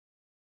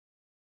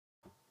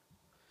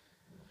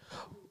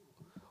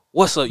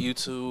What's up,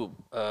 YouTube?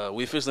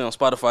 We officially on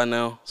Spotify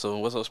now. So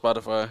what's up,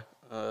 Spotify?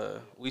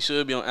 We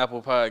should be on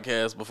Apple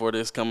Podcasts before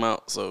this come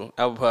out. So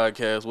Apple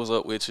Podcasts, what's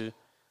up with you?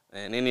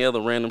 And any other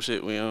random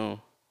shit we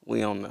on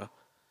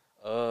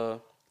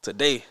now.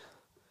 Today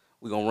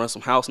we gonna run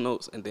some house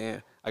notes, and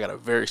then I got a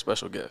very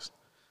special guest.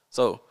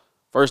 So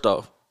first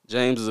off,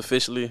 James is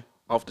officially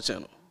off the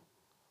channel.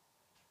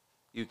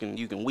 You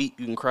can weep,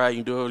 you can cry, you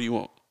can do whatever you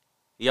want.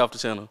 He off the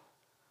channel.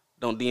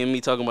 Don't DM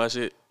me talking about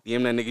shit.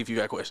 DM that nigga if you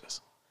got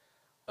questions.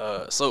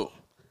 So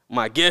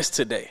my guest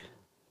today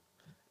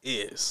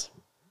is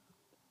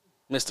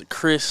Mr.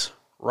 Chris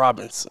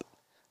Robinson.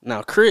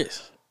 Now,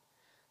 Chris,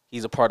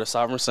 he's a part of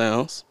Sovereign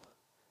Sounds.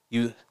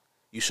 You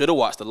should have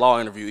watched the Law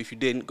interview. If you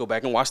didn't, go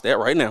back and watch that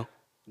right now.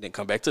 Then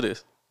come back to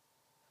this.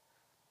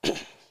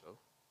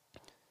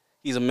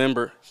 He's a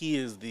member. He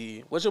is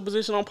what's your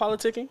position on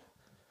politicking?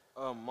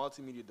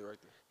 Multimedia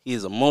director. He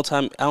is a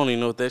I don't even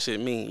know what that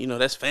shit mean. You know,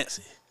 that's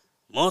fancy.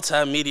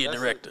 Multimedia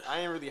director.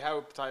 I ain't really have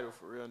a title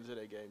for real until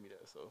they gave me that.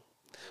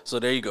 So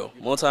there you go.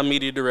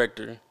 Multimedia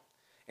director.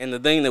 And the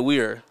thing that we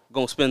are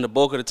going to spend the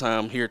bulk of the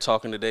time here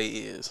talking today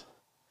is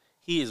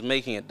he is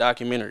making a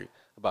documentary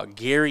about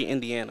Gary,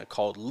 Indiana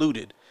called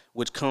Looted,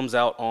 which comes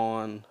out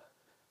on...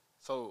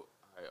 So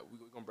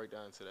we're going to break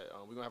down into that.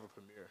 We're going to have a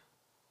premiere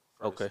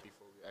first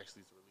before we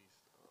actually release.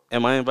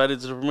 Am I invited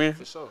to the premiere?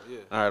 For sure, yeah.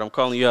 All right, I'm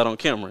calling you out on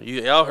camera.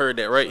 Y'all heard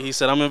that, right? He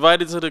said, I'm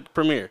invited to the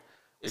premiere.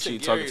 It's she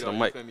Gary, talking to the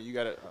mic. You feel me? You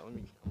got to...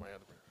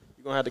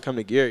 You're going to have to come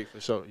to Gary for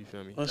sure, you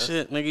feel me? Oh,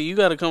 shit, nigga, you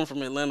got to come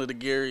from Atlanta to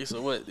Gary.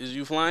 So what, is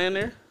you flying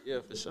there? Yeah,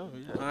 for sure.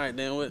 Yeah. All right,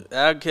 then what?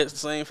 I'll catch the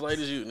same flight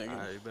as you, nigga. All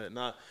right, but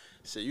nah,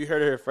 shit, you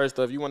heard it here first.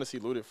 Though, if you want to see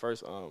Looted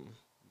first, you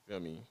feel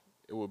me?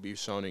 It will be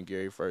shown in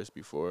Gary first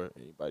before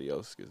anybody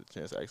else gets a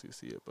chance to actually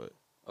see it. But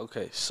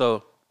okay,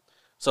 so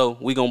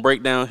we gonna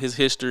break down his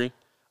history,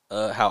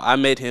 how I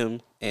met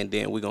him, and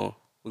then we gonna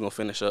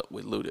finish up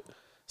with Looted.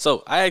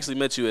 So I actually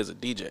met you as a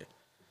DJ.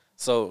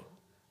 So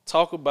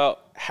talk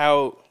about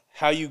how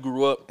you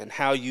grew up and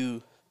how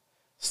you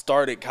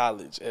started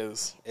college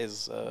as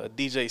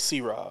DJ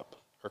C-Rob,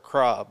 or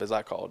Crob as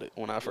I called it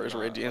when I first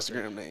read your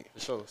Instagram name. For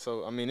sure.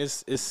 So I mean,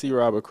 it's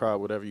C-Rob or Crob,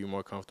 whatever you're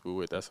more comfortable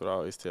with. That's what I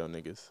always tell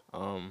niggas.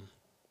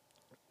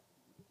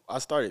 I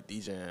started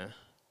DJing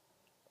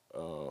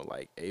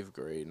like 8th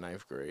grade,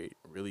 9th grade.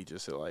 Really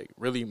just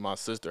really my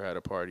sister had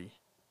a party.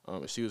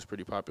 She was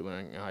pretty popular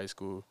in high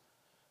school.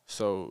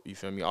 So you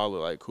feel me? All the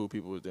like cool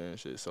people was there and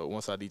shit. So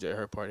once I DJ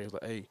her party, I was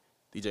like, hey,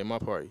 DJ my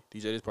party,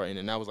 DJ this party, and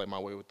then that was like my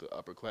way with the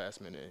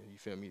upperclassmen. And you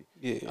feel me?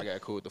 Yeah. I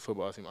got cool with the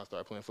football team. I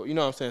started playing football. You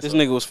know what I'm saying? This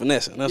nigga was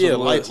finessing. That's yeah,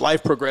 what it was.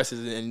 life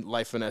progresses and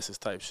life finesses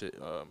type shit.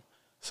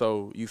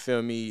 So you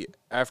feel me?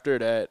 After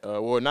that,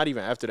 well, not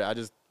even after that, I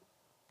just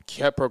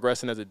kept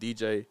progressing as a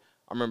DJ.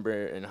 I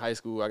remember in high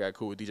school, I got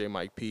cool with DJ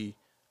Mike P.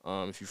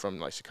 If you're from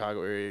like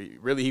Chicago area,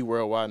 really he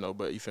worldwide know,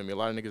 but you feel me? A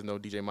lot of niggas know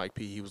DJ Mike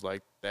P. He was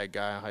like that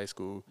guy in high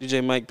school.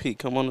 DJ Mike P.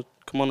 Come on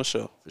the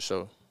show. For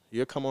sure.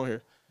 He'll come on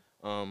here.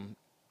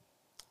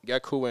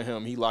 Got cool with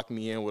him. He locked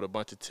me in with a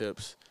bunch of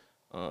tips.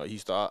 He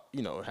used to,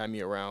 have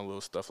me around, little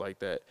stuff like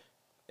that.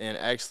 And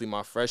actually,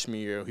 my freshman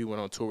year, he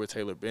went on tour with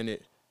Taylor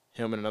Bennett.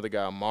 Him and another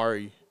guy,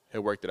 Mari, had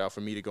worked it out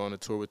for me to go on a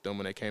tour with them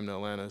when they came to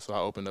Atlanta. So I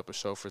opened up a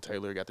show for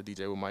Taylor, got to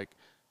DJ with Mike.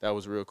 That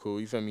was real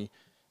cool. You feel me?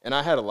 And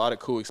I had a lot of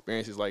cool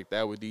experiences like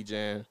that with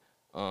DJing.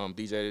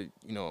 DJed,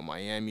 in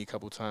Miami a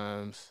couple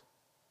times.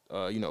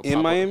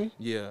 In Miami?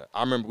 Yeah,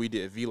 I remember we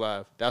did V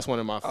Live. That's one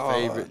of my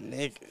favorite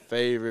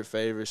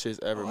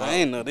shits ever. I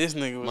ain't know this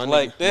nigga was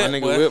like that, my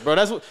nigga Will, bro.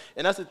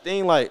 That's the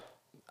thing. Like,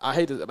 I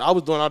hate this. I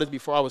was doing all this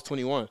before I was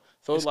 21.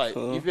 So it's like,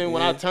 cool. You feel me?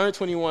 When I turned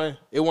 21,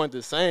 it wasn't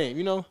the same.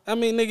 You know? I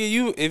mean,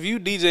 nigga, if you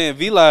DJing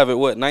V Live at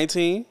what,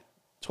 19,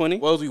 20?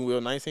 What was we, Will?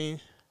 19.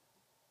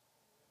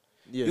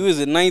 Yeah. You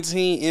was at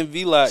 19 in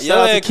V Live.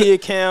 Shout out to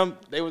Kid Cam.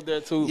 They was there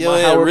too. Yo,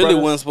 it really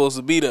wasn't supposed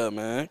to be there,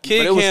 man.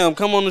 Kid Cam,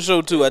 come on the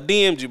show too. I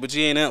DM'd you, but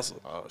you ain't answer.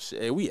 Oh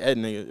shit, hey, we at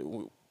nigga.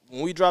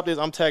 When we drop this,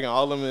 I'm tagging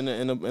all of them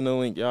in the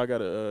link. Y'all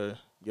gotta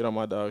get on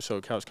my dog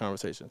show, Couch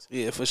Conversations.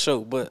 Yeah, for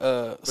sure. But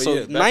so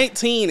yeah,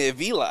 19 at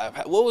V Live.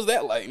 What was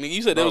that like, nigga?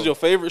 You said that was your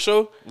favorite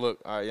show. Look,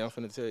 all right, I'm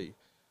finna tell you.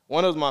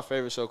 One was my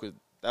favorite show because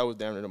that was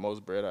damn near the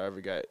most bread I ever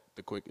got,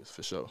 the quickest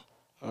for sure.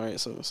 All right,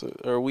 so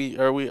are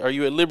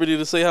you at liberty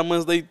to say how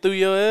much they threw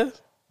your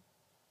ass?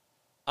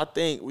 I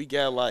think we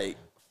got like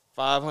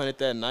 500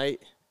 that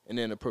night, and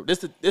then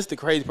this the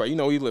crazy part.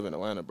 We live in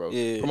Atlanta, bro.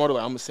 Yeah. Promoter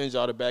like, I'm gonna send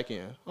y'all the back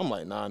end. I'm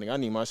like, nah, nigga, I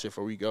need my shit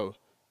before we go,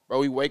 bro.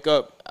 We wake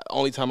up.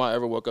 Only time I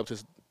ever woke up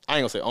to, I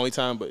ain't gonna say only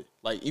time, but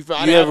like you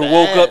ever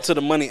woke up to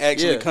the money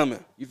actually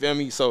coming. You feel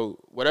me? So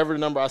whatever the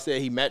number I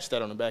said, he matched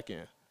that on the back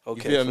end.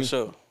 Okay, you feel for me?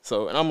 Sure.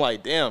 So and I'm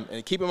like, damn.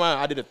 And keep in mind,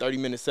 I did a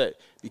 30-minute set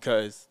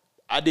because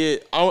I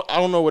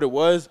don't know what it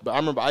was, but I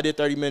remember I did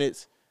 30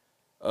 minutes.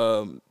 It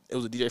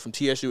was a DJ from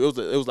TSU.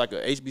 It was like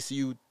a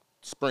HBCU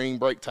spring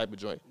break type of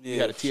joint. Yeah, we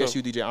had a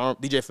TSU DJ,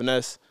 DJ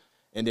Finesse,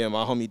 and then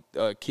my homie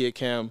Kid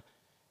Cam,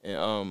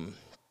 and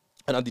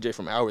another DJ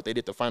from Howard. They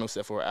did the final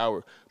set for an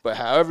hour. But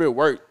however it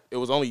worked, it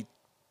was only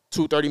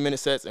 2 30-minute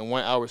sets and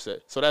 1 hour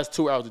set. So that's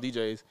 2 hours of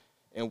DJs,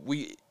 and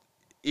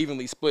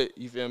evenly split.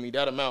 You feel me?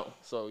 That amount.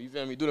 So you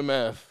feel me? Do the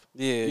math.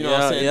 Yeah, you know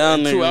what I'm saying? Y'all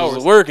In 2 niggas hours.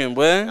 was working,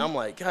 boy. And I'm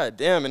like, God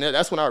damn. And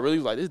that's when I really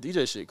was like, this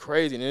DJ shit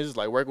crazy. And it's just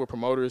like working with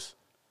promoters.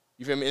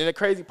 You feel me? And the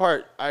crazy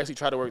part, I actually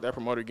tried to work that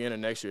promoter again the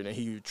next year, and then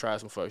he tried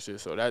some fuck shit.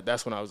 So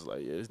that's when I was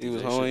like, yeah, this DJ He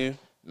was shit. hoeing you?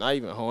 Not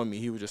even hoeing me.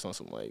 He was just on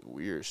some like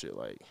weird shit.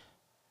 Like,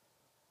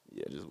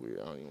 yeah, just weird.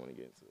 I don't even want to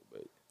get into it,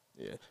 but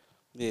yeah.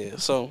 Yeah.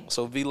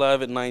 So V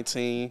Live at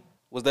 19.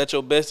 Was that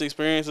your best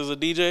experience as a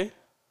DJ?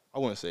 I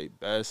wouldn't say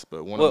best,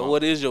 but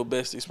What is your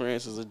best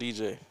experience as a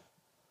DJ?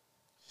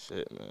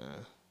 Shit,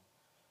 man.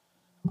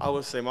 I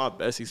would say my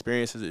best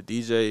experience as a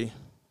DJ,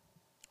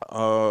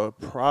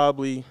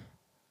 probably,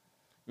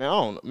 man, I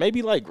don't know,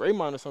 maybe like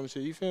Greymont or some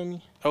shit. You feel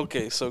me?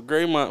 Okay, so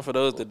Greymont, for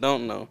those that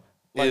don't know,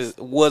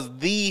 was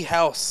the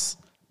house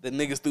that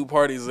niggas threw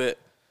parties at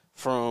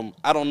from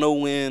I don't know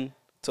when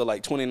to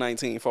like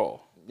 2019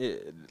 fall. Yeah,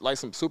 like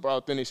some super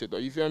authentic shit though.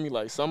 You feel me?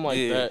 Like something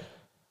like that.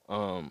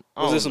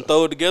 Was it some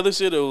throw it together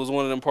shit, or was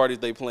one of them parties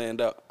they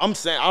planned out? I'm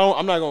saying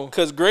I'm not gonna.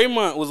 Cause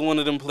Greymont was one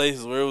of them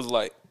places where it was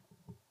like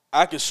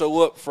I could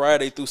show up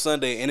Friday through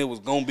Sunday and it was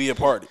gonna be a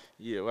party.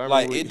 Yeah, well,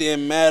 like it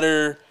didn't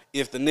matter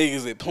if the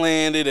niggas had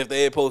planned it, if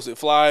they had posted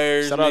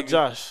flyers. Shout out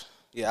Josh.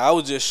 Yeah, I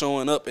was just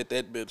showing up at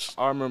that bitch.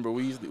 I remember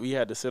we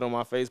had to sit on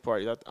my face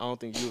party. I don't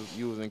think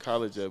you was in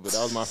college yet, but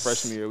that was my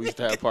freshman year. We used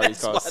to have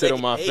parties called Sit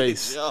on My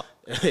Face. Y'all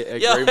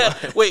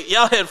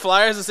had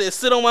flyers that said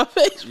 "Sit on my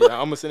face." Bro. Yeah,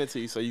 I'm gonna send it to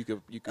you so you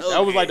could. Okay.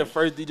 That was like the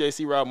first DJ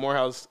C Rob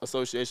Morehouse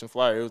Association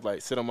flyer. It was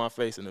like "Sit on My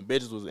Face," and the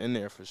bitches was in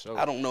there for sure.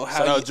 I don't know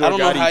how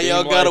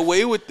y'all got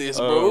away with this,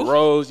 bro.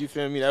 Rose, you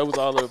feel me? That was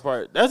all the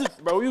part.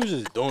 Bro. We was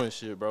just doing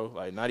shit, bro.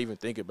 Like not even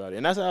thinking about it,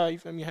 and that's how you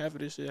feel me. Half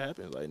of this shit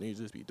happens. Like niggas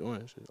just be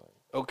doing shit. Like.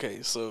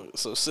 Okay, so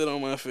Sit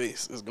on My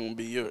Face is gonna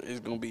be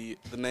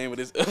the name of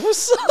this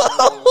episode.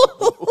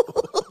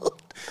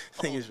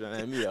 Niggas trying to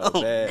have me out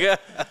bad. God.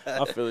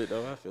 I feel it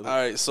though. All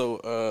right,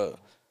 so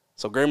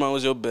Greymont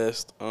was your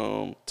best.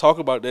 Talk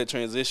about that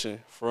transition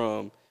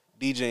from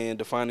DJing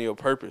to finding your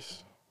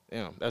purpose.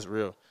 Damn, that's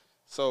real.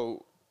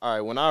 So, all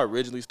right, when I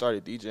originally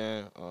started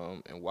DJing,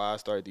 and why I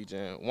started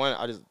DJing, one,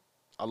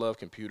 I love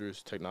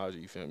computers, technology.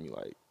 You feel me?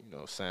 Like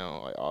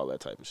sound, like all that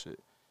type of shit.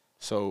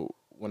 So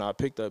when I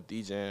picked up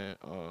DJing,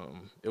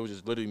 it was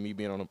just literally me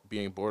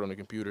being bored on the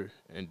computer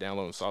and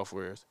downloading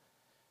softwares,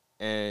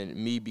 and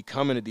me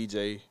becoming a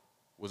DJ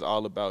was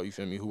all about, you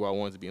feel me, who I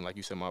wanted to be, and like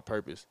you said, my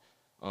purpose.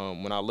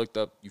 When I looked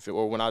up,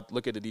 when I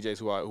look at the DJs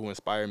who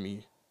inspire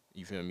me,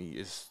 you feel me,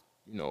 it's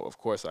of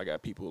course I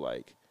got people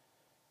like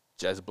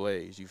Just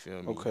Blaze, you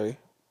feel me? Okay.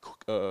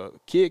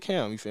 Kid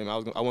Cam, you feel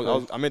me?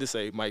 I meant to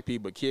say Mike P,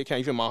 but Kid Cam,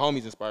 you feel me? My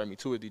homies inspired me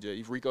too, a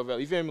DJ. Rico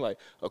Valley, you feel me? Like,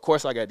 of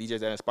course I got DJs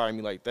that inspire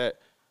me like that,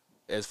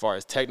 as far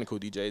as technical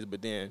DJs,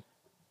 but then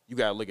you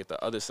gotta look at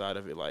the other side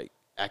of it, like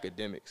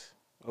academics.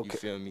 Okay. You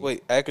feel me?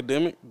 Wait,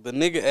 Academic? The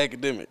nigga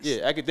Academics.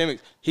 Yeah,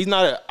 Academics. He's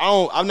not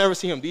I've never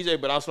seen him DJ,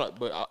 but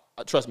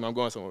trust me, I'm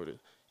going somewhere with it.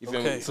 You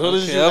feel me? So I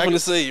was gonna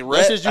say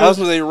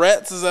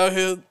Rats is out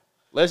here.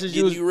 Let's just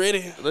use you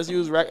ready. Let's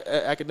use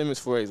Academics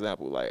for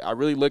example. Like I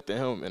really looked at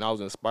him and I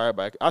was inspired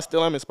by. I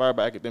still am inspired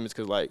by Academics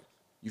because like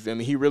you feel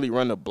me. He really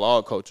run the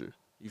blog culture.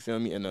 You feel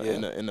me? In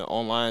the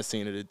online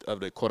scene of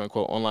the quote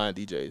unquote online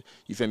DJs.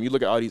 You feel me? You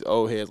look at all these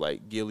old heads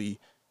like Gilly.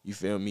 You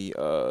feel me?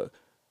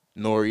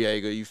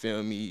 Noriega. You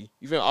feel me?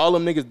 You feel me? All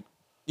them niggas.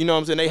 You know what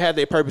I'm saying? They had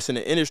their purpose in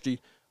the industry,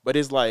 but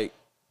it's like,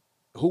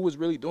 who was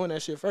really doing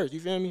that shit first? You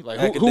feel me? Like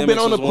who been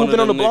on the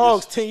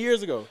blogs 10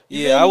 years ago?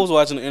 I was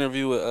watching an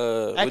interview with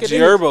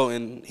Gierbo,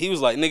 and he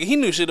was like, nigga, he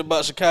knew shit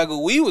about Chicago.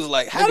 We was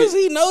like, how does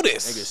he know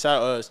this? Nigga,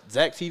 shout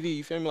Zach TV,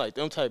 you feel me? Like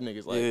them type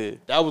niggas.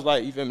 Like that was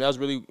like, you feel me? That was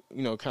really,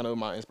 kind of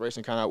my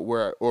inspiration, kind of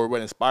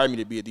what inspired me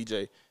to be a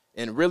DJ.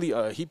 And really,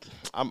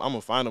 I'm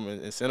gonna find him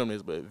and send him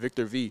this, but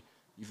Victor V,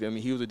 you feel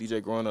me? He was a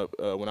DJ growing up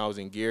when I was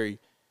in Gary.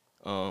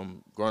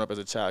 Growing up as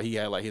a child, he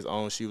had like his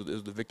own. It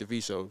was the Victor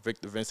V show.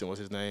 Victor Vincent was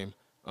his name.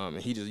 And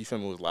he just, you feel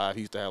me, was live.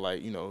 He used to have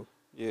like,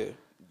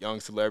 young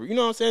celebrity. You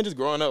know what I'm saying? Just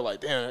growing up,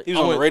 like, damn. He was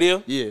on the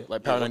radio? Yeah,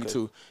 like Power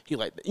 92. He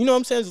like, you know what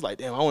I'm saying? Just like,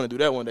 damn, I want to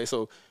do that one day.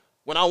 So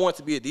when I want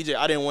to be a DJ,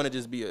 I didn't want to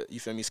just be a, you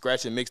feel me,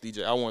 scratch and mix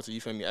DJ. I want to, you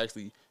feel me,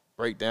 actually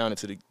break down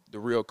into the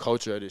real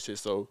culture of this shit.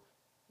 So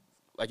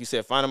like you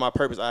said, finding my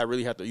purpose, I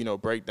really have to,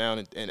 break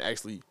down and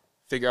actually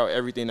figure out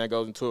everything that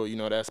goes into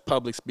it. That's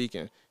public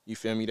speaking. You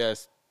feel me?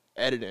 That's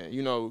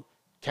editing,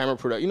 camera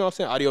production, you know what I'm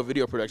saying? Audio,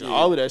 video production. Yeah.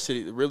 All of that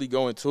shit really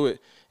go into it.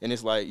 And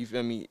it's like, you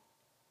feel me?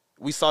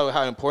 We saw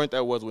how important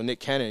that was with Nick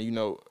Cannon,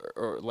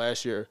 or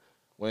last year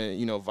when,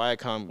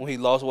 Viacom. When he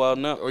lost Wild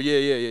 'N Out? Oh,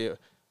 yeah.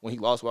 When he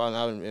lost Wild 'N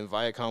Out and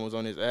Viacom was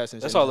on his ass.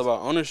 And that's all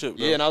about ownership,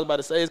 bro. Yeah, and I was about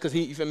to say, it's because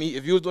you feel me?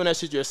 If you was doing that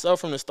shit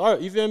yourself from the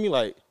start, you feel me?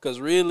 Like. Because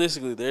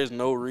realistically, there's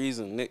no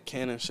reason Nick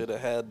Cannon should have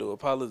had to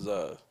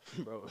apologize.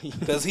 Bro.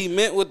 Because he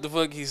meant what the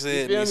fuck he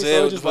said. And he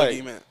said what the fuck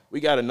he meant. We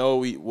got to know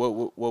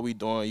what we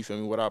doing, you feel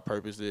me? What our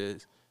purpose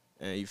is.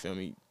 And you feel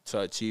me,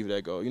 to achieve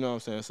that goal. You know what I'm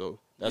saying? So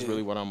that's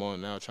really what I'm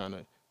on now, trying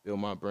to build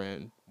my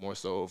brand more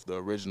so of the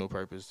original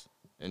purpose.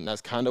 And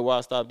that's kind of why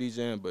I stopped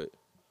DJing, but.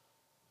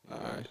 All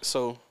right.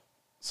 So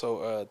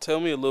tell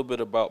me a little bit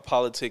about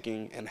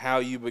politicking and how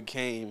you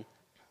became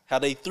how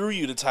they threw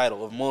you the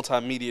title of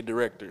multimedia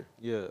director.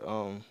 Yeah.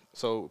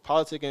 So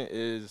Politicking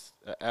is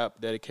an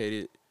app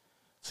dedicated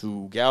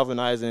to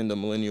galvanizing the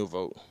millennial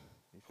vote.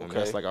 Okay.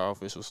 That's like our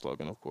official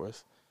slogan, of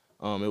course.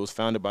 It was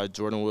founded by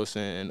Jordan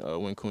Wilson and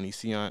Wincuni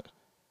Siant,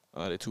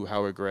 the two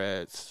Howard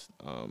grads.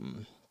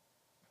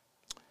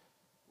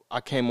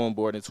 I came on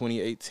board in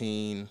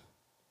 2018.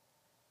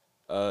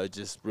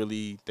 Just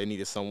really, they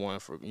needed someone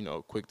for,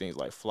 quick things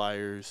like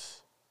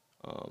flyers.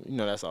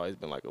 That's always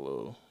been like a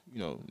little,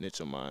 niche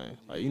of mine.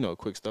 Like,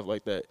 quick stuff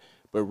like that.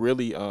 But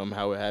really,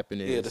 how it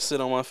happened is... Yeah, the sit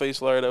on my face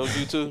flyer, that was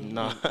you too?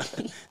 Nah,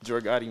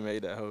 Jorgotti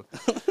made that hoe.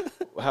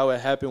 How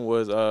it happened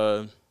was,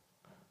 I'm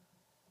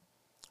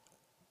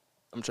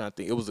trying to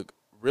think. It was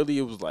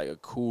like a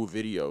cool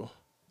video.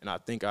 And I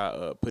think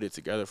I put it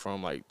together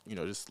from like,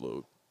 just a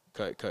little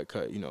cut,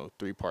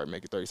 3-part,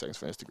 make it 30 seconds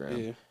for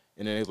Instagram. Yeah.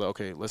 And then it's like,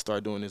 okay, let's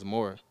start doing this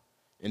more.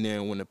 And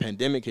then when the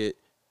pandemic hit,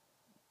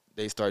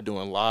 they started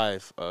doing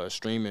live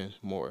streaming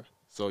more.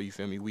 So you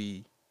feel me?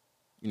 We,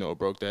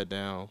 broke that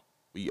down.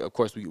 We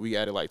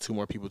added like 2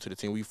 more people to the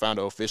team. We found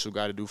an official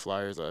guy to do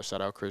flyers.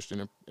 Shout out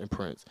Christian and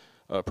Prince.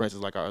 Prince is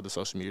like our other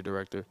social media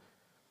director.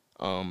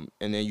 And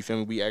then you feel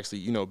me? We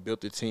actually,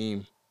 built the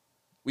team.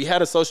 We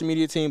had a social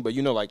media team, but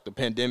like the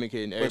pandemic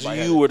hit and everybody.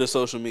 But you were the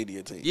social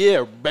media team.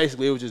 Yeah,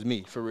 basically it was just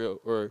me for real,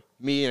 or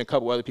me and a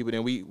couple other people.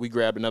 Then we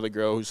grabbed another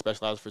girl who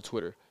specialized for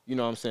Twitter. You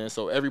know what I'm saying?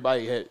 So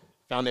everybody had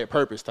found their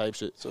purpose type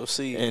shit. So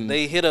see, and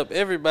they hit up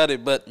everybody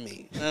but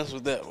me. That's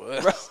what that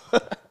was.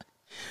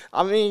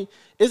 I mean,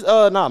 it's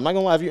I'm not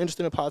gonna lie. If you're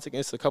interested in politics,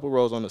 it's a couple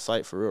roles on the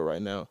site for real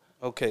right now.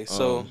 Okay,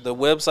 so the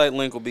website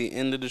link will be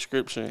in the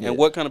description. Yeah. And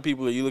what kind of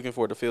people are you looking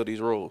for to fill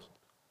these roles?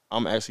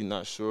 I'm actually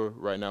not sure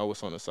right now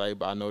what's on the site,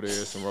 but I know there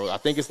is some roles. I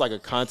think it's like a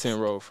content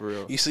role for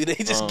real. You see, they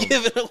just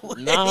give it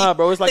away. Nah,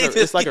 bro, it's like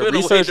a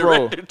research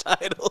role.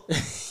 Title.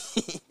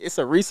 It's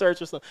a research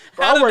or something.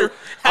 Bro,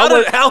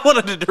 how one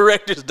of the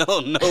directors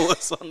don't know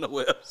what's on the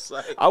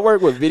website? I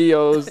work with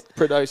videos,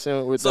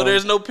 production. So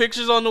there's no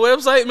pictures on the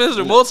website,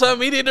 Mr.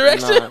 Multimedia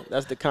Director? Nah,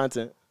 that's the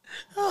content.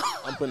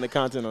 I'm putting the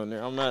content on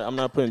there. I'm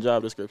not putting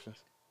job descriptions.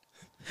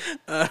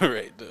 All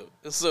right,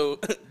 dude. So,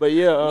 but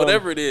yeah,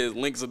 whatever it is,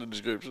 links in the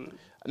description.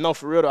 No,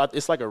 for real though,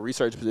 it's like a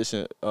research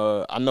position.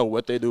 I know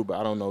what they do, but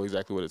I don't know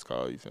exactly what it's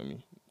called. You feel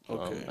me?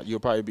 Okay. You'll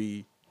probably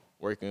be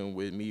working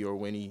with me or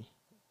Winnie.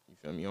 You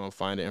feel me? On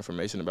finding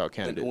information about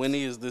candidates.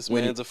 Winnie is this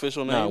man's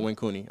official name? Nah,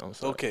 Wincuni. I'm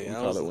sorry. Okay, we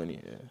call it Winnie.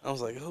 Yeah. I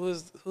was like, who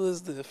is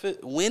the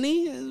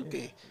Winnie?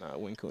 Okay. Nah,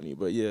 Wincuni.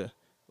 But yeah,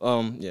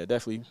 yeah,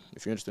 definitely.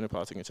 If you're interested in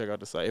politics, and check out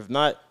the site. If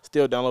not,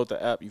 still download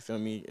the app. You feel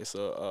me? It's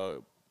a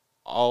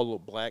all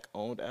black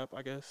owned app,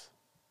 I guess.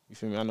 You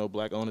feel me? I know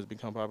black owned has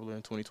become popular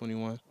in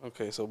 2021.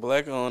 Okay, so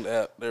black owned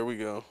app. There we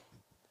go.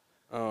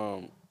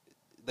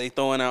 They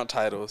throwing out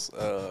titles.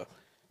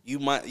 You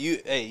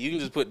can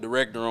just put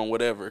director on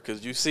whatever,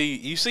 because you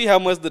see how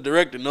much the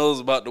director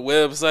knows about the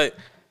website.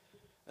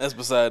 That's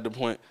beside the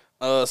point.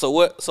 So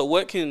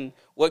what can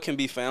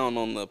be found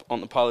on the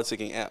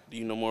politicking app? Do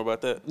you know more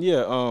about that?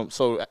 Yeah.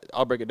 So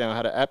I'll break it down.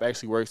 How the app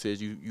actually works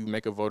is you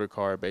make a voter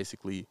card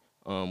basically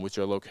with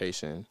your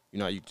location.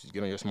 You just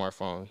get on your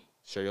smartphone,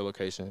 share your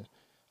location.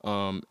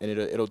 And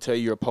it'll tell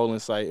you your polling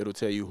site. It'll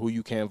tell you who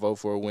you can vote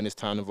for, when it's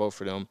time to vote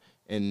for them.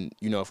 And,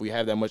 if we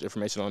have that much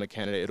information on a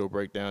candidate, it'll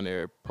break down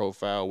their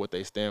profile, what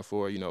they stand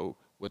for,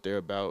 what they're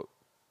about.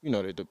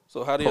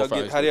 So how do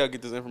y'all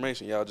get this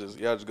information? Y'all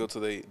just go to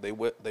they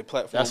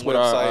platform. That's what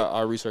website,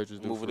 our researchers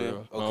do. Move for it in.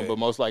 real. Okay. But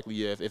most likely,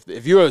 yeah.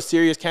 If you're a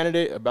serious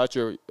candidate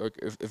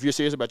if you're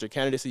serious about your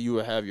candidacy, you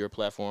will have your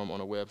platform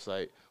on a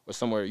website or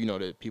somewhere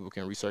that people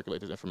can recirculate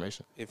this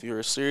information. If you're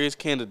a serious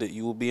candidate,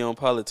 you will be on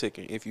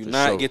politicking. If you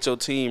get your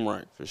team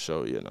right. For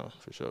sure,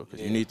 for sure,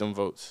 because you need them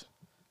votes.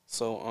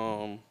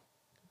 So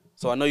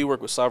I know you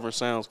work with Sovereign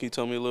Sounds. Can you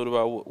tell me a little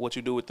about what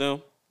you do with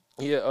them?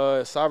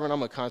 Yeah, Sovereign,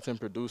 I'm a content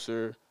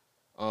producer.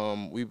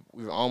 We've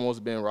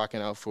almost been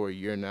rocking out for a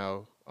year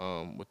now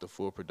with the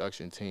full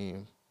production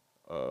team.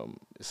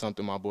 It's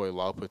something my boy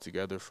Law put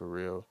together for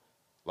real.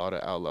 Law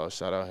the Outlaw,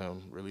 shout out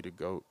him, really the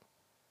GOAT.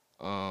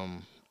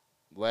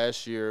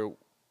 Last year,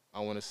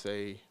 I want to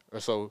say,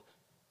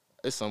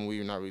 it's something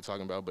we're not really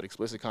talking about, but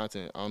explicit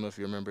content, I don't know if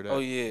you remember that. Oh,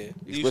 yeah.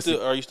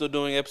 Are you still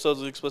doing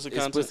episodes of explicit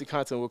content? Explicit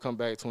content will come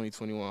back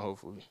 2021,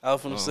 hopefully. I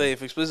was going to say,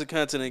 if explicit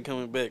content ain't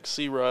coming back,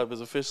 C-Rob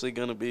is officially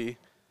going to be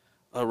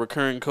a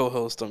recurring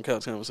co-host on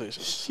Couch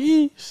Conversations.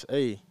 Sheesh.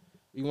 Hey,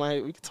 we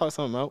can talk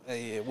something out.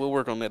 Hey, yeah, we'll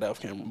work on that off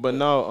camera. But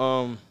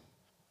no,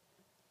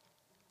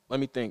 let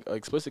me think.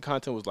 Explicit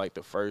content was like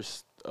the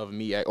first of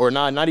me, or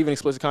not even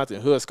explicit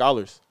content. Hood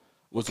Scholars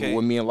was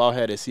what me and Law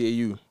had at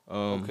CAU.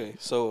 Okay,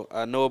 so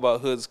I know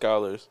about Hood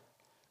Scholars.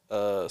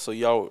 So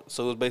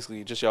it's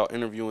basically just y'all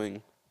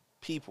interviewing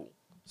people.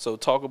 So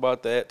talk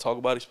about that. Talk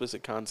about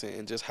explicit content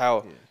and just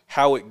how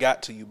it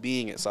got to you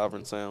being at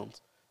Sovereign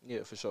Sounds.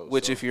 Yeah, for sure.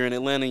 Which, if you're in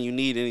Atlanta and you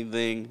need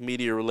anything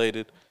media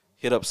related,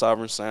 hit up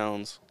Sovereign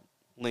Sounds.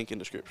 Link in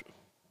description.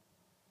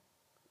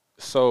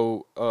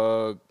 So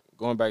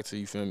going back to,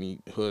 you feel me,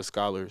 Hood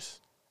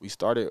Scholars, we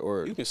started,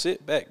 or you can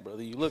sit back,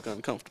 brother. You look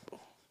uncomfortable.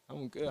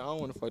 I'm good. I don't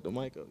want to fuck the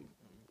mic up.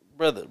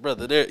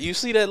 brother, there. You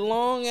see that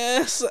long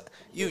ass?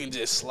 You can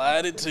just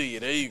slide it to you.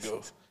 There you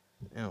go.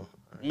 Damn.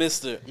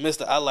 Mister,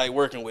 I like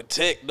working with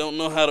tech. Don't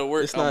know how to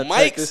work It's a not mic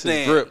tech, this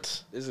stand. is grip.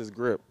 This is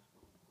grip.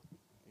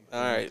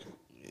 All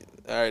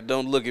right.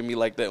 Don't look at me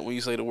like that when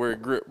you say the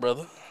word grip,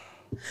 brother.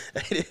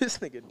 Hey, this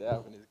nigga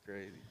Dalvin is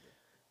crazy.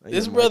 Like,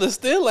 This your brother mic-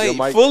 still your ain't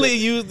mic fully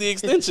tipping. used the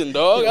extension,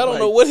 dog. Your I don't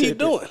know mic what he tipping.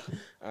 doing.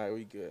 All right,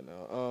 we good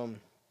now.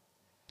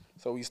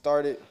 So we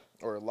started,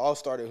 or Law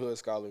started Hood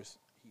Scholars.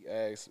 He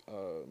asked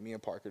me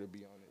and Parker to be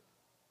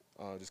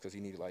on it, just because he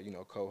needed, like,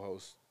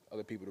 co-hosts,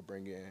 other people to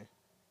bring in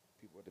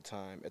people at the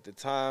time. At the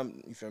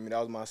time, you feel me, that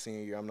was my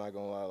senior year. I'm not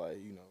going to lie, like,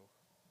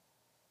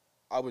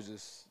 I was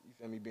just, you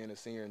feel me, being a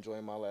senior,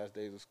 enjoying my last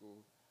days of school.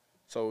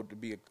 So to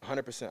be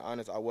 100%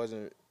 honest, I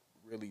wasn't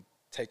really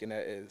taking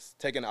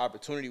the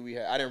opportunity we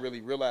had. I didn't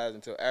really realize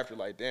until after,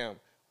 like, damn,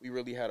 we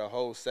really had a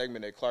whole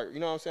segment at Clark. You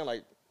know what I'm saying?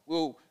 Like,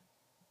 I'm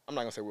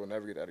not going to say we'll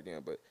never get that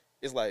again, but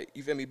it's like,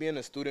 you feel me, being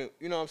a student,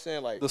 you know what I'm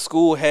saying? Like, The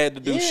school had to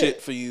do Yeah,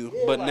 shit for you,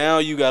 yeah, but like, now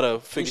you gotta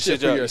figure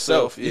shit out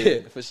yourself.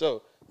 Yeah, for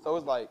sure. So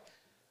it's like,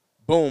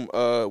 boom,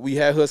 we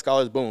had Hood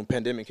Scholars, boom,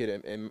 pandemic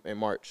hit in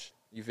March.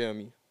 You feel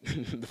me?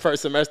 The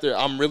first semester,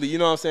 I'm really, you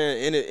know what I'm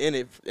saying,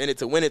 in it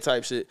to win it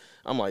type shit.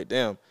 I'm like,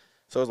 damn.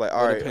 So it's like,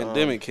 all Well, right. the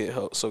pandemic hit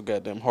so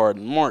goddamn hard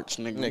in March,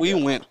 nigga. Nigga. We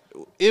went.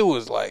 It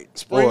was like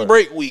spring Boy.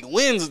 break week,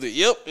 Wednesday.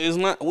 Yep, it's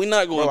not. We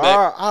not going Bro,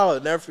 back. I'll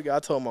never forget. I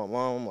told my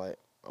mom, I'm like,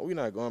 oh, we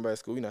not going back to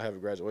school. We not having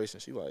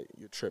graduation. She like,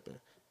 you're tripping.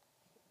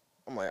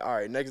 I'm like, all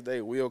right. Next day,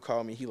 Will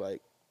called me. He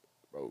like,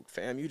 bro,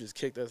 fam, you just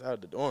kicked us out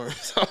of the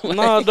dorms. I'm like,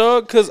 Nah,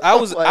 dog, because I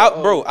was like, out,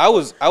 oh, bro. I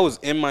was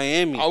in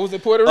Miami. I was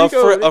in Puerto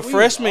Rico. A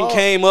freshman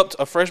came up.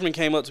 A freshman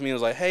came up to me and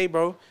was like, "Hey,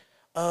 bro,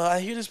 I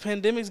hear this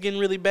pandemic's getting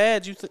really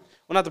bad. You think?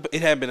 Well, not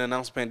it hadn't been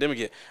announced pandemic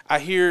yet. I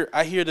hear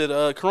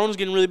that Corona's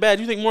getting really bad.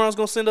 You think Morehouse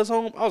gonna send us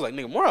home?" I was like,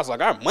 "Nigga, Morehouse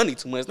like our money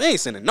too much. They ain't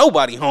sending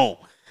nobody home."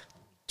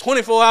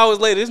 24 hours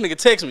later, this nigga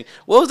text me.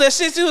 What was that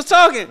shit you was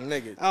talking?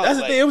 Nigga, I was that's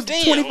the like, thing. It was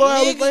damn, 24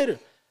 hours nigga. later.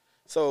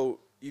 So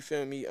you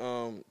feel me?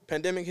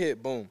 Pandemic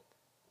hit. Boom.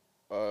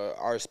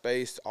 Our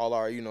space, all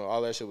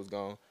that shit was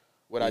gone.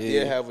 What I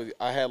did have was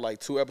I had like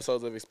 2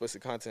 episodes of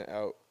explicit content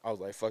out. I was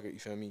like, fuck it. You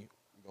feel me?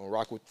 We gonna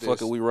rock with this.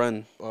 Fuck it, we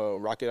run.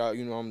 Rock it out.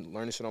 I'm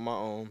learning shit on my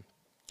own.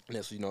 And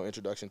that's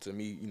introduction to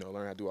me.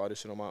 Learn how to do all this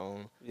shit on my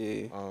own.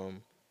 Yeah.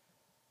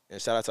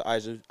 And shout out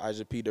to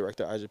Ija P,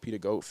 director Ija P, the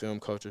GOAT Film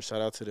Culture.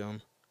 Shout out to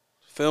them.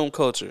 Film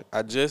culture.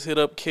 I just hit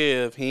up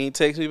Kev. He ain't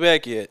text me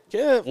back yet.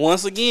 Kev.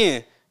 Once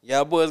again,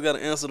 y'all boys got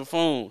to answer the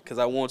phone because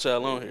I want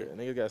y'all on here.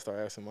 Niggas got to start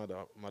asking my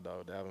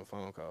dog to having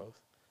phone calls.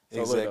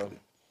 So Exactly. Look,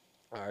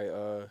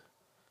 all right.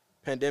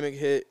 Pandemic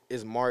hit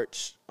is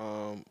March.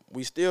 I'm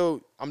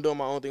doing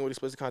my own thing with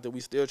explicit content. We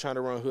still trying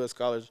to run Hood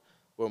Scholars,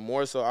 but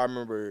more so, I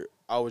remember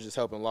I was just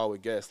helping Law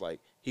with guests.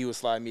 Like, he would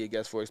slide me a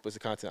guest for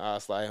explicit content. I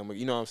slide him.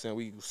 You know what I'm saying?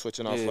 We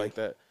switching off like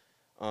that.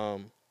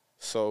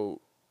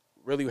 So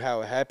really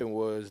how it happened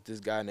was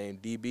this guy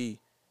named DB,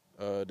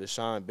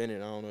 Deshaun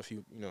Bennett. I don't know if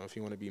you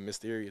want to be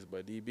mysterious,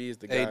 but DB is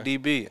the guy. Hey,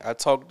 DB, I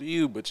talked to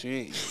you, but you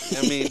ain't.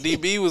 I mean,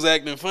 DB was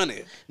acting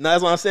funny. No,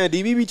 that's what I'm saying.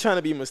 DB be trying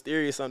to be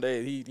mysterious some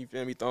days. He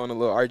feel me throwing a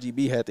little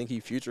RGB hat, think he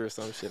Future or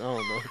some shit. I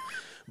don't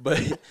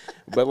know.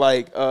 but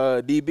like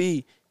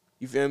DB,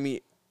 you feel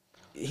me?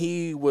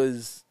 He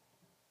was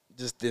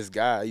just this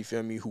guy, you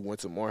feel me, who went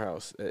to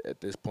Morehouse at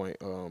this point,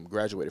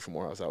 graduated from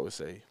Morehouse, I would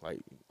say. Like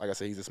I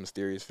said, he's this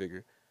mysterious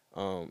figure.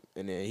 And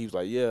then he was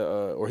like,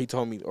 or he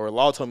told me, or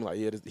Law told me,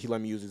 like, he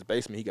let me use his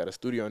basement. He got a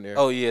studio in there.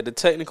 Oh, yeah, the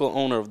technical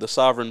owner of the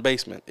Sovereign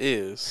Basement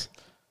is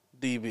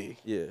DB.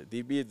 Yeah,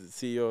 DB is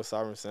the CEO of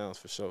Sovereign Sounds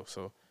for sure.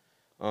 So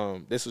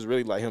this was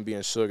really like him being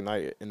Suge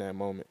Knight in that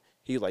moment.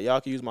 He was like,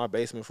 y'all can use my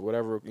basement for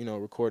whatever,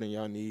 recording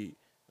y'all need.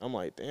 I'm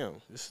like, damn.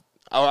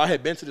 I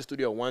had been to the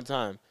studio one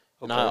time.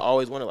 And I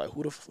always wondered, like,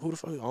 who the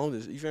fuck owns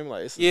this? You feel me?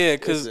 Like,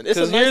 because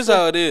here's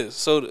how it is.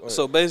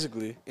 So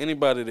basically,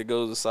 anybody that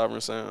goes to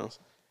Sovereign Sounds,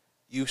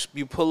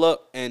 you pull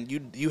up and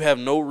you have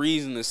no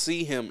reason to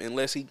see him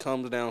unless he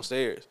comes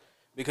downstairs,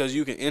 because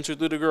you can enter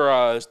through the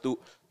garage.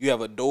 You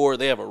have a door,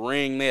 they have a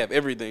ring, they have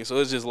everything. So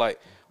it's just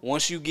like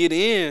once you get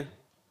in,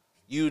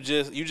 you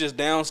just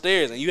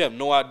downstairs and you have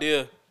no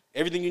idea.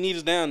 Everything you need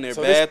is down there: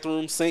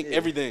 bathroom, sink,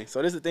 everything.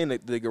 So this is the thing: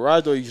 the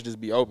garage door used to just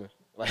be open.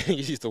 Like, you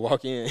used to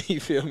walk in. You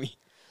feel me?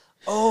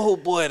 Oh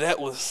boy, that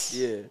was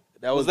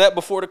was that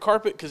before the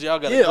carpet? Because y'all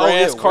got a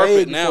grass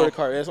carpet now. Before the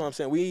carpet. That's what I'm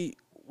saying. We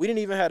didn't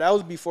even have that.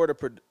 Was before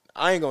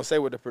I ain't gonna say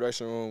what the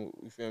production room.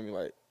 You feel me?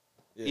 Like,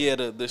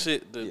 the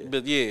shit.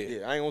 But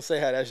yeah, I ain't gonna say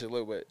how that shit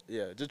look, but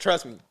yeah, just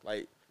trust me.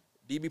 Like,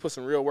 DB put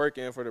some real work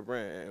in for the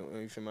brand,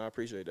 and you feel me? I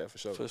appreciate that for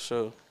sure. For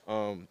sure.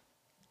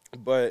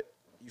 But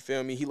you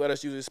feel me? He let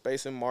us use his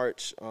space in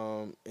March,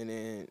 and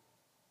then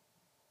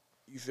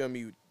you feel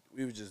me?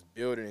 We were just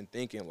building and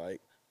thinking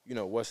like,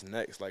 what's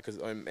next? Like, cause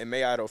in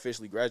May I had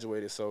officially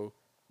graduated, so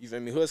you feel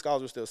me? Hood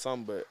Scholars was still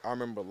something, but I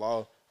remember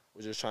Law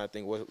was just trying to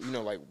think what,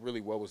 like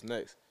really what was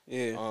next.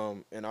 Yeah.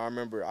 And I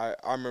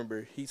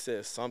remember he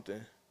said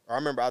something. I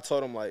remember I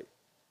told him, like,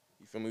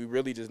 you feel me? We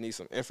really just need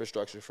some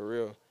infrastructure for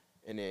real.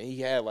 And then he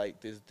had like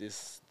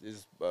this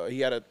he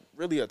had a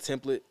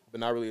template, but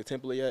not really a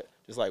template yet,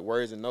 just like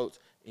words and notes.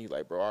 And he's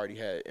like, bro, I already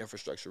had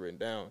infrastructure written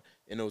down,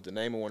 and it was the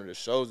name of one of the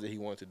shows that he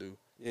wanted to do.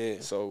 Yeah.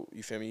 So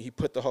you feel me? He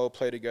put the whole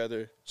play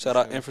together. Shout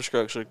out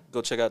Infrastructure.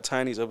 Go check out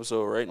Tiny's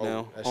episode right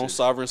now on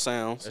Sovereign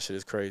Sounds. That shit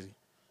is crazy.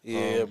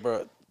 Yeah,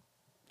 bro.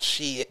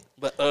 Shit.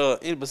 But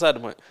beside the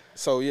point.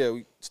 So yeah,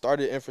 we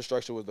started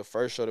Infrastructure was the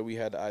first show that we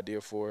had the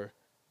idea for,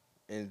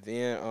 and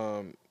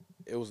then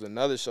it was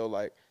another show.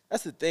 Like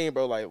that's the thing,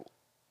 bro. Like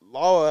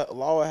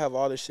Law have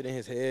all this shit in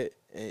his head,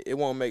 and it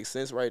won't make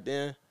sense right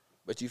then.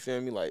 But you feel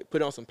me? Like,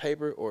 put it on some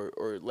paper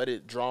or let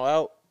it draw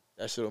out.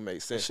 That shit will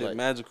make sense. That shit like,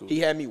 magical. He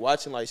had me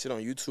watching, like, shit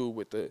on YouTube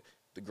with the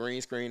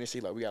green screen and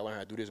shit. Like, we got to learn how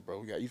to do this,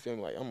 bro. You feel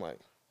me? Like, I'm like,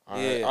 all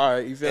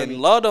right, you feel me?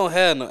 And Law don't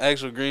have no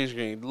actual green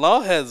screen.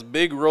 Law has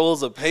big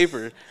rolls of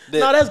paper.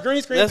 No, that's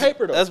green screen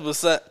paper, though. That's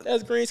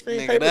green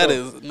screen paper,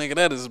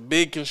 that is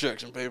big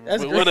construction paper.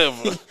 That's but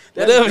whatever.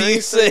 Whatever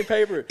you say,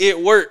 paper. It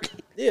worked.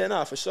 Yeah,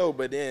 nah, for sure.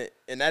 But then,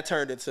 and that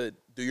turned into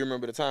Do You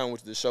Remember the Time,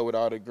 which is the show with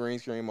all the green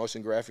screen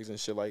motion graphics and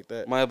shit like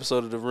that. My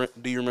episode of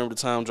Do You Remember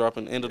the Time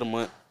dropping end of the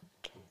month.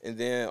 And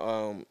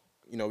then,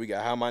 you know, we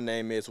got How My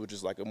Name Is, which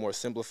is like a more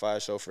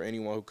simplified show for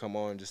anyone who come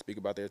on and just speak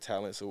about their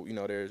talents, so you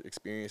know their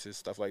experiences,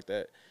 stuff like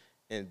that.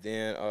 And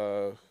then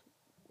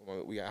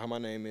we got How My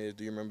Name Is,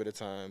 Do You Remember the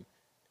Time,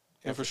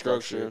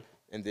 Infrastructure.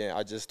 And then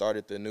I just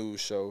started the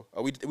news show.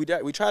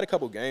 We tried a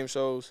couple game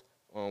shows.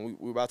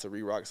 We're about to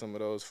re-rock some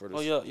of those for the. Oh,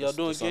 y'all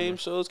doing game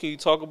shows? Can you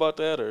talk about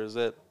that, or is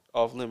that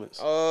off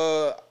limits?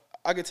 I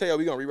can tell you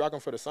we're gonna re-rock them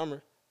for the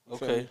summer.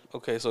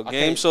 Okay. So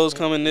game shows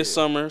coming this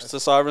summer to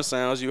Sovereign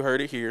Sounds. You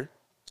heard it here.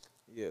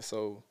 Yeah.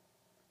 So,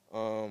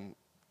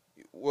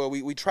 well,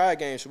 we tried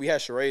games. We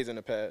had charades in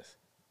the past.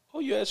 Oh,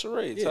 you had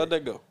charades. Yeah. How'd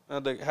that go?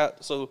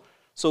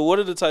 So what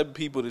are the type of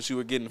people that you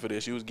were getting for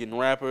this? You was getting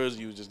rappers.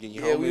 You was just getting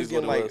your homies. We was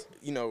getting like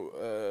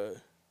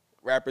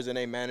rappers and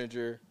a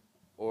manager,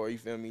 or you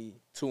feel me,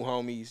 two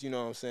homies. You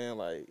know what I'm saying?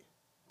 Like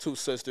 2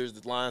 sisters,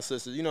 the line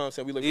sisters. You know what I'm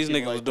saying? We These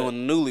niggas was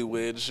doing the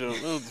newlywed show.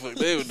 What the fuck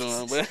they were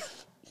doing, man?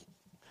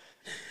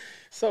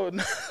 So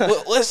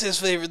what's his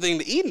favorite thing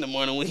to eat in the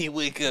morning when he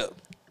wake up?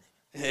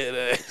 Head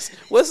ass.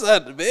 What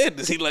side of the bed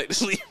does he like to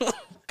sleep on?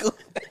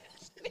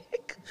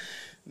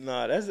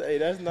 Nah, that's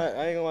not.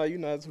 I ain't gonna lie, you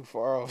not too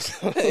far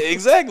off.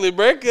 Exactly,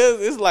 bro. Cause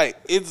it's like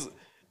it's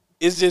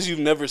just you've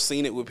never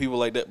seen it with people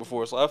like that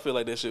before. So I feel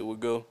like that shit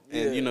would go.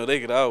 And you know they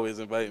could always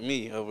invite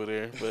me over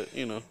there, but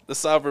you know the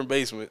Sovereign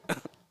basement.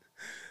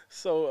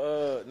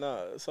 So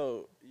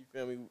so you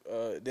feel me?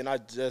 Then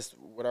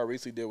what I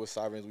recently did with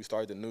Sovereign is we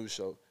started the news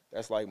show.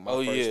 That's like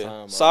my first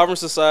time. Sovereign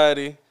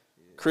Society.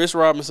 Chris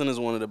Robinson is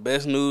one of the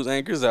best news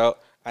anchors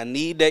out. I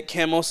need that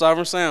camo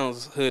Sovereign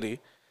Sounds hoodie.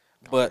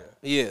 But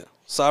yeah,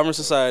 Sovereign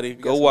Society,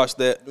 go watch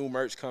that. New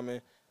merch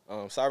coming.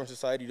 Sovereign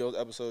Society, those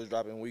episodes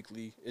dropping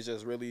weekly. It's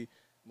just really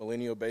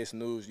millennial based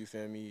news, you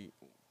feel me?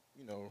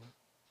 You know,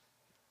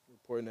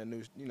 reporting that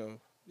news, you know.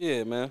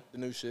 Yeah, man. The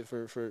new shit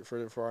for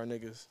our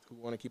niggas who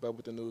want to keep up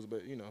with the news,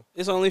 but you know.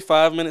 It's only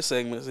 5-minute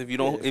segments. If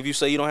you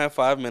say you don't have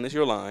 5 minutes,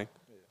 you're lying.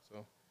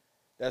 So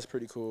that's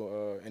pretty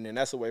cool. And then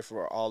that's a way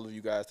for all of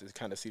you guys to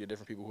kind of see the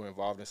different people who are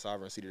involved in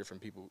Sovereign, see the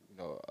different people, you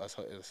know, us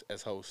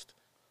as hosts.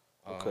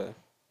 Okay.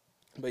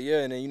 But yeah,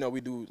 and then, you know, we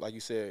do, like you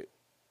said,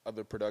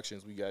 other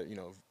productions. We got, you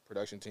know,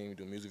 production team, we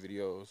do music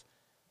videos,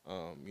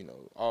 you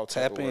know, all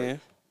type of work. Tap in.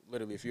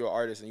 Literally, if you're an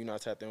artist and you're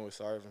not tapped in with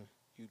Sovereign,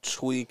 you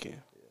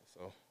tweaking. Yeah,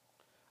 so.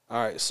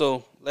 All right,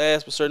 so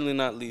last but certainly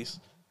not least,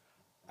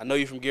 I know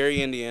you're from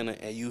Gary, Indiana,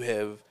 and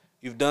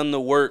you've done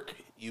the work.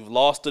 You've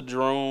lost a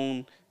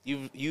drone.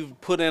 You've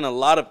put in a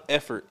lot of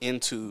effort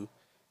into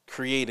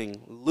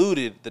creating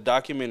Looted, the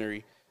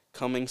documentary,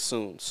 coming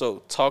soon.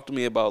 So talk to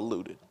me about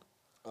Looted.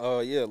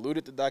 Yeah,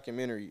 Looted the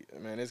documentary.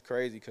 Man, it's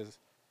crazy because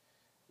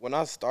when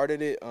I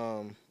started it,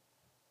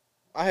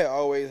 I had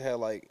always had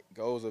like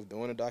goals of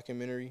doing a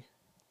documentary.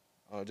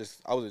 I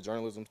was a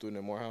journalism student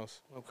at Morehouse.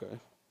 Okay.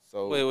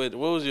 So wait,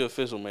 what was your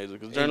official major?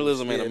 Because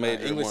journalism ain't a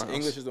major.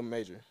 English is a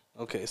major.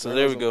 Okay, so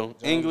there we go.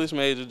 English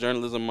major,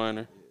 journalism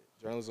minor.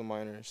 Yeah, journalism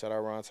minor. Shout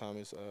out Ron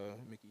Thomas,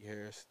 Mickey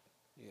Harris.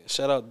 Yeah,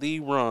 shout out D.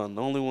 Ron,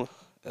 the only one.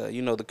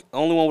 You know, the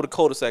only one with a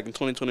cul-de-sac in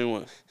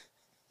 2021.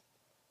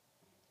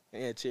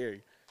 And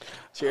Cherry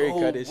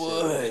cut his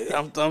shit.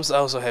 I'm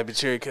so happy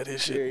Cherry cut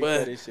his shit,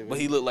 but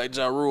he look like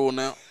Ja Rule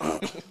now.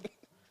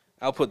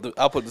 I'll put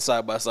the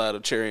side by side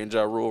of Cherry and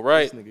Ja Rule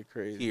right this nigga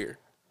crazy. Here.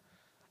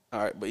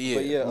 All right, but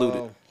yeah,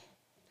 Looted.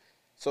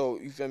 So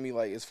you feel me?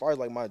 Like as far as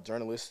like my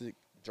journalism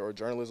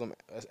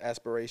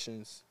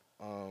aspirations,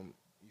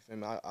 you feel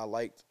me? I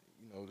liked,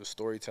 you know, the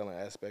storytelling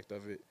aspect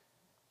of it,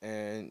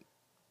 and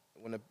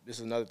this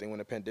is another thing. When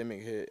the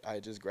pandemic hit, I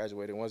had just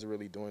graduated, wasn't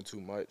really doing too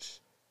much.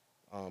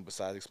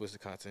 Besides explicit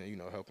content, you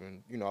know,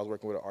 helping, you know, I was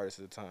working with an artist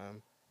at the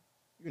time,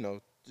 you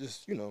know,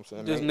 just, you know what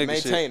I'm saying, just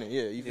maintaining,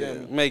 yeah, you feel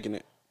me? Making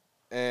it.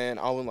 And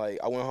I went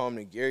home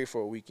to Gary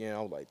for a weekend.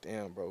 I was like,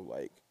 damn, bro,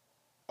 like,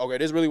 okay,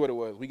 this is really what it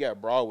was. We got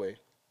Broadway.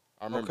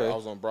 I remember I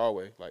was on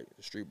Broadway, like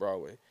the street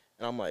Broadway.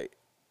 And I'm like,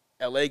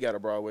 LA got a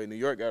Broadway, New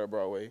York got a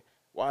Broadway.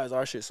 Why is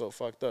our shit so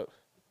fucked up?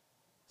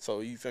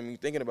 So you feel me?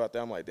 Thinking about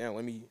that, I'm like, damn,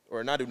 let me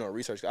or not do no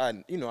research.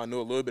 I knew a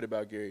little bit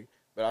about Gary,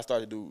 but I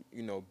started to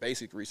do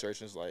basic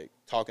research, and it's like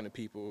talking to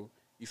people.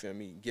 You feel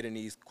me? Getting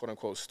these quote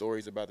unquote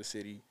stories about the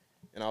city,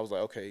 and I was like,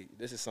 okay,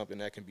 this is something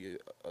that can be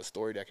a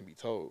story that can be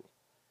told.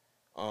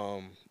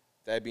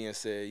 That being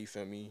said, you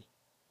feel me?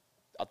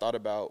 I thought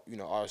about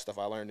all the stuff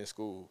I learned in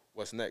school.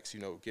 What's next?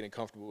 Getting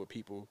comfortable with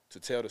people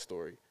to tell the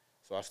story.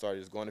 So I started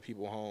just going to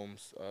people's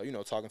homes,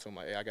 talking to them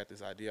like, hey, I got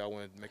this idea. I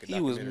want to make a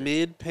documentary. He was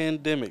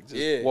mid-pandemic,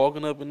 just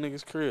walking up in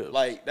niggas' crib.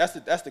 Like, that's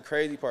the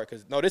crazy part,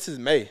 because, no, this is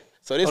May.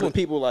 So this when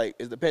people, like,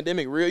 is the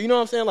pandemic real? You know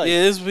what I'm saying? Like,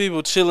 yeah, this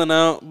people chilling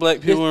out.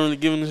 Black people aren't really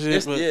giving a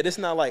shit. This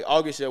not like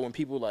August yet when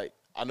people, like,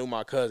 I knew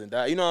my cousin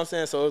died. You know what I'm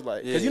saying? So it's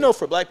like, because,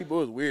 for black people,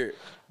 it was weird.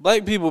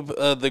 Black people,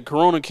 the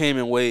corona came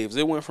in waves.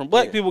 It went from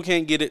black people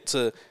can't get it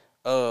to,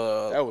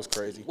 that was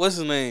crazy. What's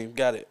his name?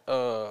 Got it.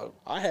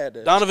 I had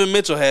that. Donovan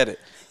Mitchell had it.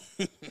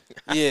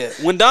 Yeah,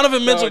 when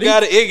Donovan Mitchell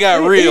got it, it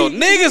got real.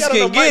 Niggas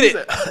can get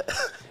it.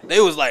 They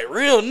was like,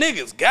 real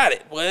niggas got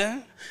it,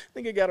 boy.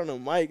 Nigga got on the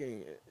mic.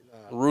 And,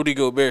 Rudy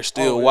Gobert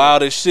still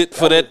wild as shit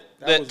for that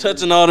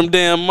touching Rudy. All them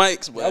damn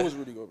mics, boy. That was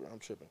Rudy Gobert. I'm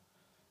tripping.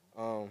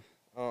 I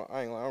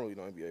don't really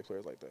know NBA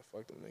players like that.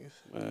 Fuck them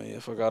niggas. Yeah,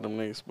 fuck all them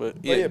niggas.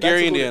 But yeah,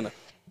 Gary, Indiana.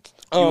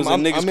 He was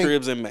in niggas'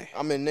 cribs in May.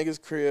 I'm in niggas'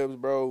 cribs,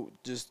 bro,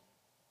 just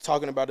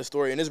talking about the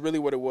story. And it's really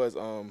what it was.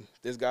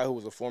 This guy who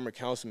was a former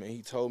councilman,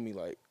 he told me,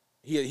 like,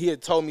 he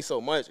had told me so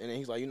much, and then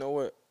he's like, you know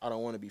what? I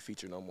don't want to be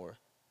featured no more.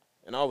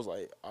 And I was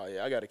like, oh,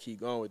 yeah, I got to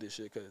keep going with this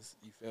shit because,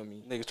 you feel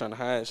me? Niggas trying to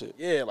hide shit.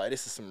 Yeah, like,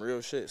 this is some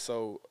real shit.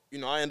 So,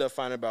 I ended up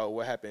finding about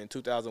what happened in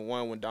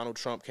 2001 when Donald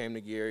Trump came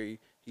to Gary.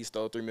 He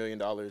stole $3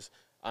 million.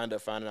 I ended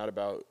up finding out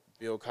about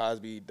Bill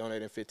Cosby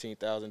donating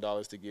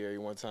 $15,000 to Gary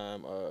one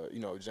time.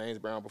 James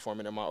Brown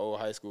performing at my old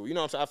high school. You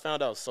know what I'm saying? I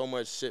found out so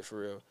much shit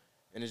for real.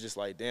 And it's just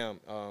like, damn.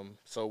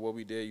 So what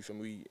we did, you feel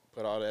me? We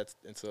put all that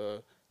into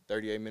a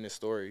 38-minute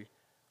story.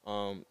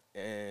 And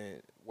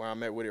where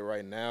I'm at with it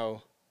right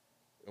now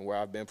and where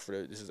I've been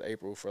this is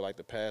April, for like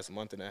the past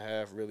month and a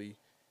half, really,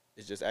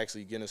 is just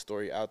actually getting a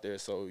story out there.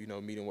 So,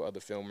 meeting with other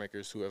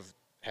filmmakers who have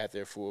had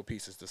their full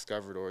pieces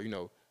discovered or,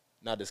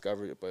 not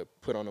discovered, but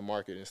put on the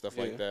market and stuff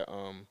like that.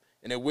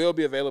 And it will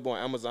be available on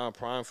Amazon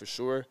Prime for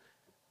sure.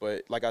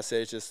 But like I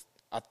said, it's just,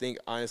 I think,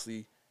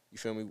 honestly, you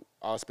feel me,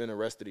 I'll spend the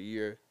rest of the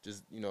year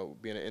just,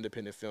 being an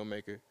independent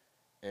filmmaker.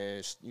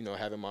 And,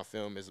 having my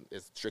film is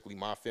strictly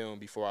my film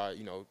before I,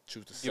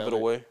 choose to sell it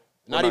away.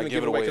 Not even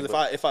give it away,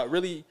 because if I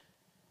really,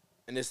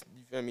 and this,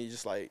 you feel me,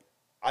 just like,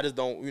 I just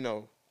don't,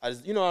 I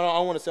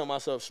don't want to sell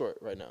myself short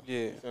right now. Yeah.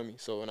 You feel me?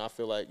 So, and I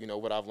feel like,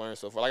 what I've learned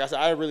so far, like I said,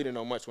 I really didn't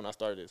know much when I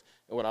started this.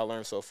 And what I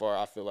learned so far,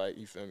 I feel like,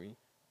 you feel me,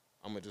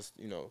 I'm going to just,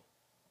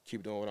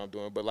 keep doing what I'm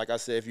doing. But like I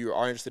said, if you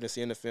are interested in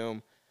seeing the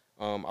film,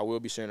 I will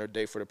be sharing a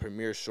date for the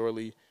premiere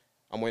shortly.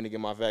 I'm waiting to get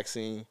my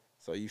vaccine.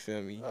 So, you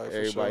feel me? Right,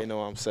 everybody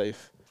know I'm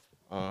safe.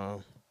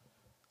 All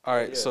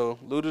right, so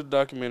Luda the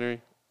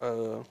documentary.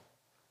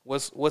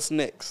 What's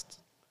next?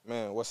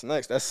 Man, what's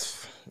next?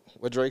 That's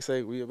what Drake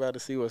say. We about to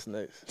see what's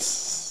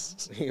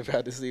next. We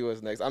about to see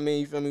what's next. I mean,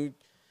 you feel me?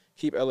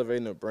 Keep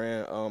elevating the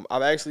brand.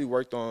 I've actually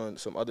worked on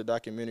some other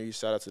documentaries.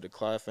 Shout out to the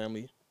Clyde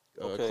family,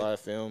 Clyde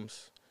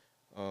Films.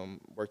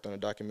 Worked on a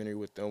documentary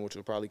with them, which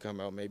will probably come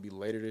out maybe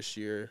later this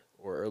year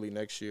or early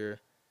next year.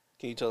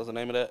 Can you tell us the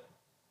name of that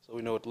so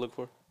we know what to look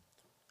for?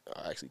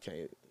 I actually can't.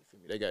 You feel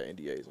me? They got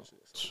NDAs and shit.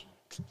 So.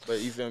 But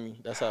you feel me?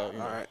 That's how. All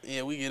right.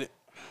 Yeah, we get it.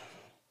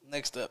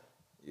 Next up.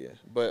 Yeah,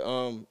 but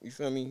you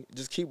feel me?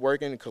 Just keep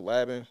working and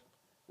collabing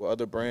with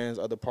other brands,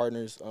 other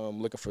partners.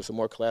 Looking for some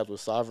more collabs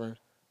with Sovereign,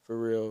 for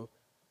real.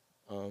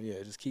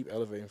 Just keep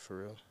elevating, for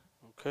real.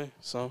 Okay,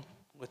 so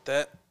with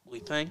that, we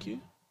thank you,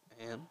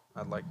 and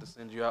I'd like to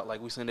send you out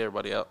like we send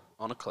everybody out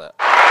on a clap.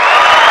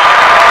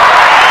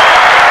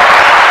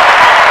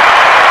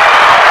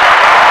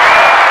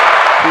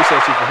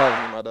 Appreciate you for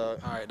having me, my dog.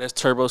 All right, that's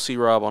Turbo C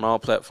Rob on all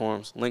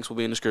platforms. Links will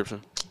be in the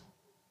description.